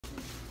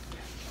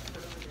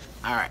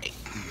Alright,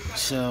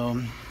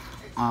 so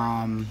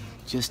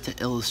just to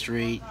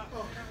illustrate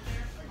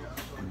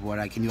what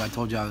I can do, I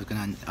told you I was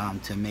gonna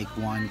to make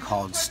one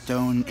called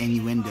Stone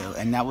Innuendo,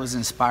 and that was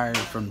inspired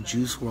from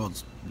Juice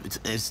WRLD's.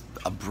 It's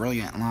a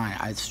brilliant line.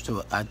 I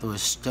threw a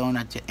stone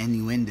at the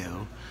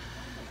innuendo,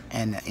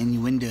 and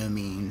innuendo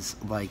means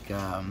like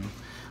a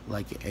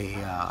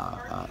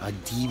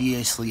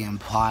deviously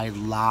implied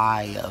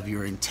lie of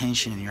your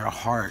intention in your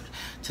heart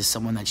to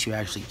someone that you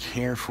actually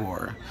care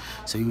for.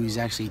 So he was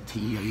actually,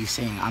 he's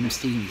saying, I'm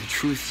stating the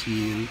truth to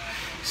you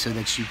so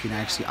that you can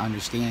actually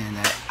understand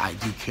that I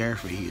do care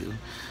for you,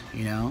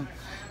 you know?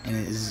 And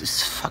it's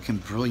this fucking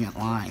brilliant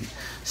line.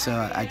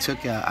 So I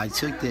took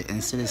it,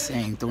 instead of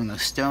saying throwing a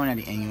stone at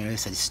the innuendo, I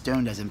said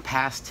stone as in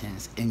past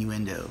tense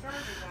innuendo.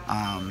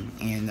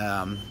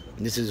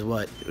 This is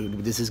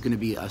gonna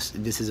be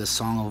this is a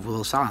song of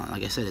Will Silent.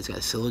 Like I said, it's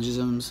got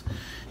syllogisms,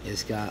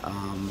 it's got a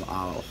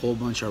whole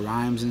bunch of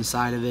rhymes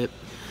inside of it,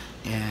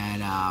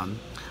 and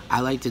I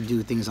like to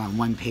do things on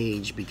one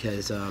page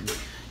because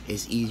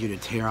it's easier to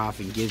tear off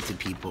and give to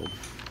people.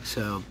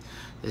 So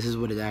this is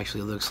what it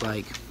actually looks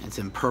like. It's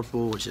in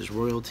purple, which is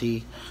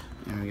royalty.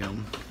 There we go.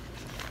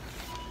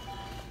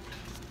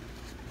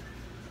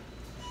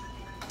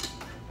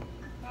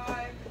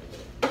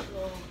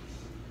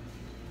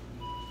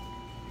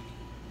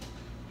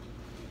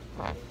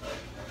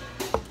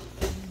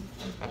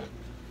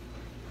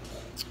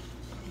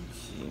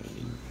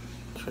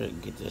 Try to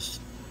get this.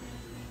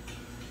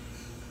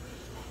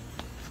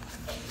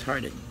 It's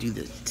hard to do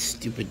the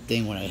stupid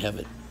thing when I have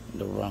it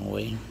the wrong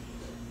way.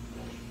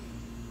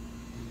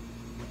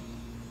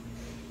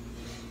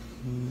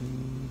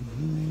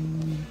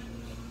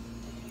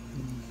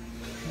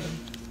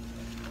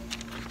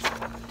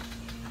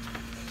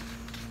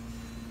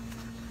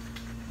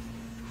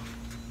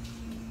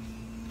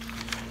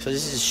 So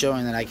this is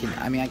showing that I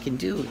can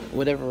do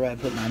whatever I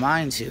put my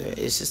mind to.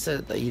 It's just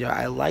that,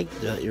 I like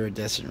the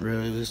Iridescent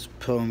Rose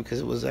poem because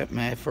it was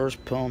my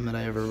first poem that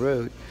I ever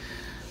wrote.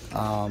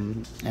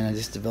 And I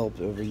just developed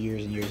over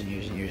years and years and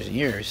years and years and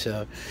years.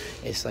 So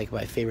it's like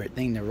my favorite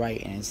thing to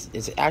write, and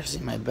it's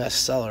actually my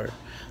best seller,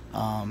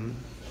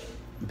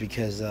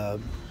 because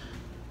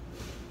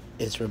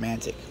it's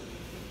romantic.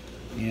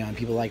 And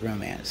people like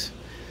romance.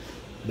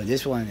 But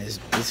this one is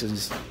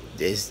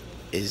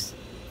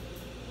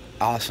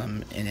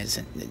awesome, and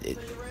so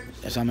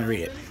I'm gonna read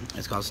it.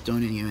 It's called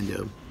Stone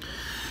Innuendo.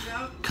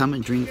 Come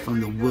and drink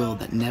from the well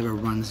that never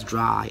runs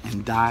dry,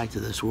 and die to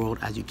this world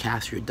as you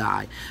cast your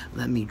die.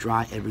 Let me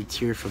dry every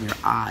tear from your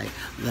eye.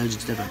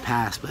 Legends never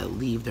pass, but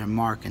leave their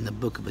mark in the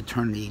book of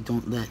eternity.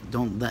 Don't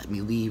let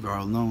me leave or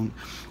a lone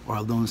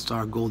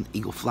star golden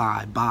eagle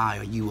fly by,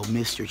 or you will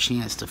miss your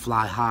chance to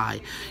fly high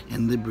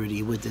in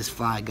liberty with this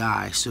fly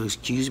guy. So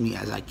excuse me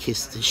as I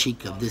kiss the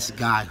cheek of this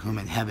guy whom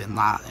in heaven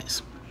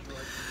lies.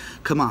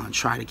 Come on,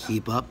 try to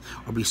keep up,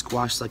 or be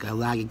squashed like a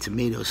lagging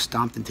tomato,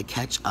 stomped into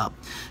catch up.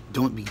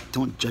 Don't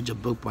judge a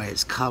book by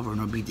its cover,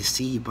 nor be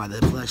deceived by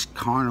the flesh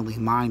carnally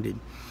minded.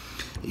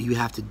 You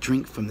have to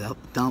drink from the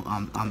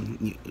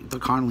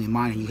carnally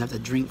minded. You have to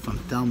drink from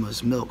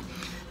Thelma's milk.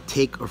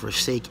 Take or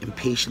forsake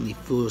impatiently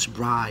foolish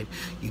bride.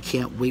 You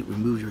can't wait.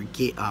 Remove your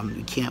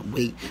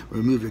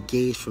remove your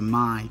gaze from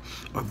mine,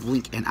 or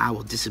blink and I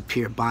will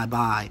disappear. Bye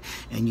bye,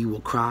 and you will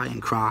cry and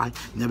cry,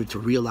 never to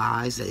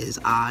realize that it is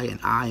I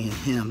and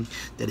him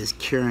that is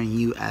carrying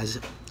you as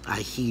I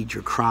heed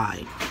your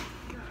cry.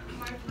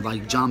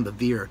 Like John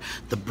Bevere,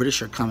 the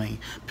British are coming,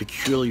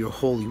 peculiar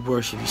holy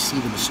worship. You see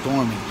them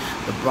storming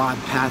the broad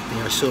path.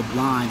 They are so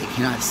blind they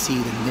cannot see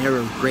the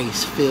narrow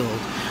grace-filled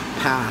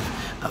path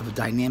of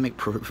dynamic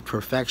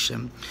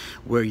perfection,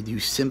 where you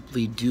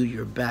simply do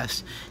your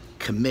best,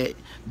 commit,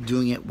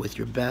 doing it with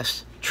your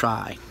best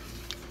try.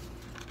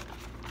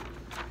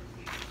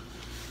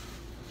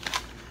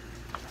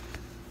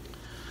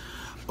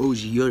 OG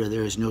Yoda,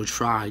 there is no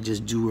try,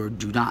 just do or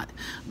do not.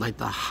 Like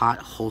the hot,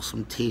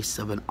 wholesome taste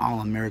of an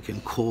all-American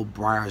cold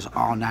Breyers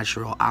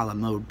all-natural a la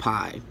mode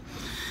pie.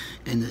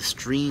 In the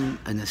stream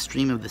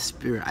of the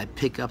spirit, I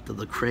pick up the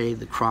Lecrae,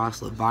 the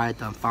cross,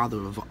 Leviathan, father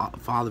of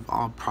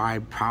all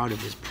pride, proud of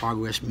his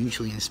progress,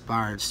 mutually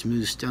inspired,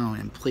 smooth stone,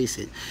 and place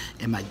it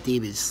in my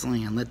David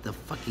sling, and let the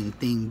fucking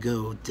thing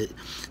go,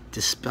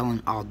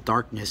 dispelling all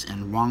darkness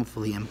and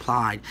wrongfully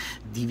implied,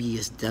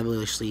 devious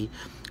devilishly,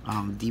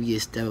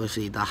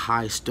 the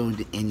high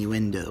stoned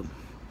innuendo.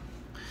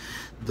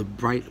 The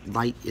bright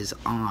light is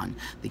on,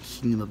 the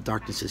kingdom of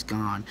darkness is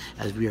gone,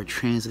 as we are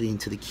translating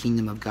to the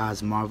kingdom of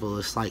God's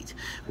marvelous light,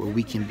 where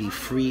we can be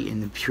free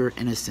in the pure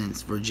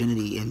innocence,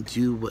 virginity, and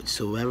do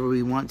whatsoever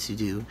we want to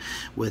do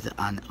with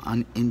an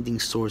unending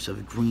source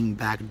of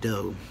greenback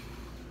dough.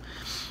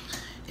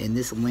 In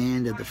this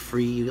land of the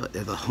free,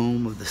 the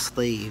home of the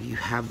slave, you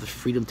have the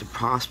freedom to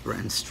prosper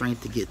and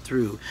strength to get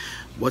through.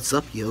 What's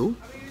up, yo?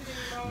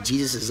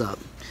 Jesus is up,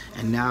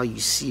 and now you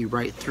see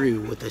right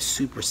through with a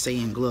Super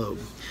Saiyan glow.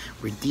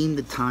 Redeem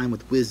the time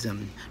with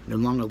wisdom, no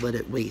longer let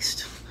it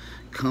waste.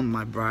 Come,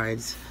 my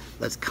brides,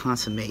 let's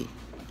consummate.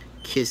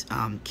 Kiss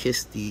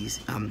these.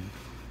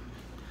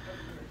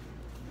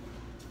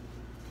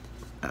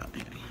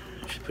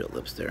 put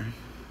lips there.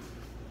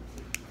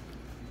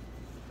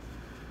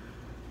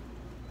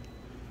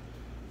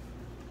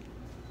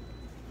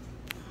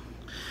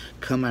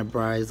 Come, my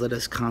brides, let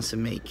us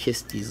consummate,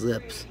 kiss these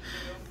lips.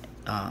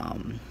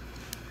 And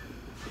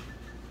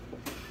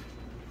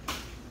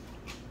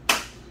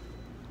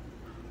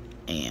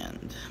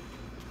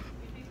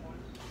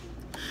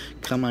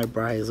come, my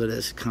brides, let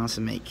us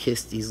consummate,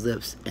 kiss these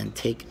lips, and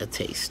take a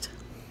taste.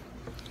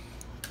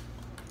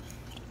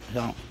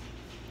 So,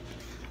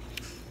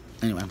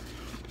 anyway,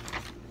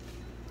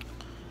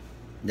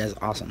 that's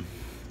awesome.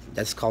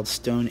 That's called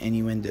Stone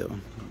Innuendo.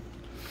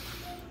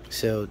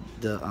 So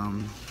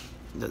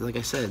like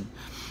I said,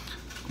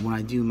 when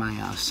I do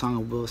my Song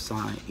of Will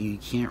song, you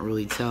can't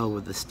really tell where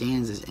the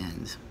stanzas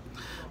end,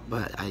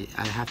 but I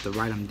have to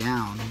write them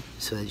down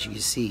so that you can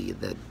see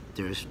that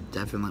there's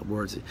definite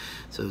words.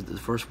 So the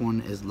first one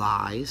is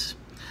lies,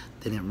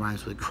 then it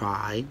rhymes with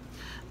cry,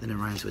 then it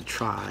rhymes with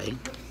try,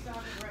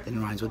 then it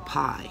rhymes with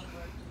pie,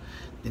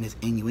 then it's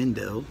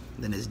innuendo,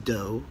 then it's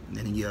dough,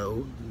 then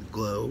yo,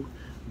 glow,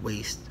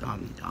 waste.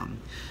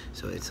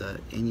 So it's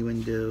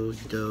innuendo,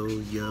 dough,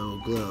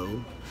 yo, glow,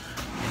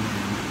 and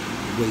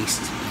then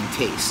waste and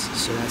taste.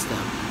 So that's the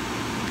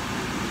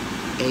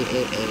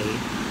AAA,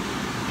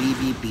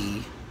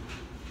 BBB,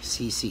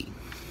 CC.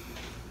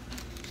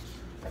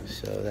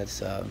 So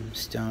that's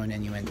Stone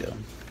Innuendo.